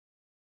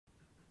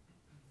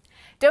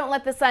Don't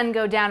let the sun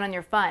go down on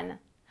your fun.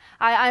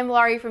 Hi, I'm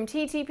Laurie from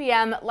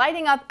TTPM,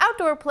 lighting up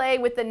outdoor play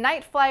with the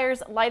Night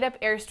Flyers Light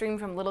Up Airstream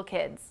from little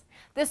kids.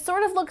 This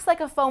sort of looks like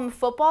a foam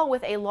football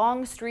with a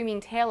long streaming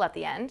tail at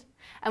the end,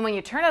 and when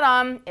you turn it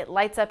on, it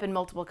lights up in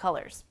multiple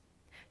colors.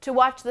 To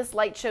watch this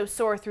light show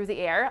soar through the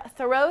air,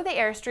 throw the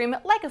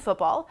Airstream like a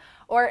football,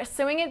 or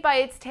swing it by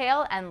its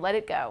tail and let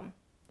it go.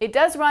 It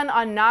does run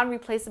on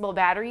non-replaceable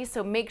batteries,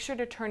 so make sure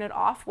to turn it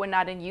off when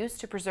not in use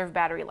to preserve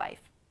battery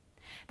life.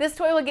 This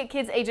toy will get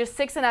kids ages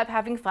 6 and up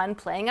having fun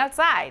playing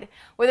outside.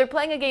 Whether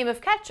playing a game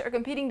of catch or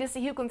competing to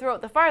see who can throw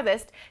it the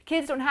farthest,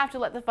 kids don't have to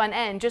let the fun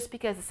end just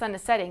because the sun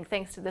is setting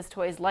thanks to this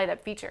toy's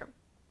light-up feature.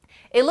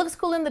 It looks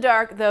cool in the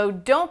dark, though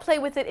don't play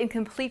with it in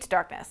complete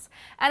darkness,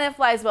 and it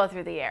flies well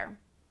through the air.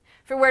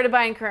 For where to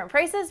buy and current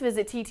prices,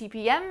 visit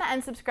TTPM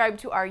and subscribe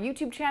to our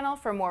YouTube channel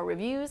for more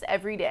reviews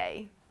every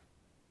day.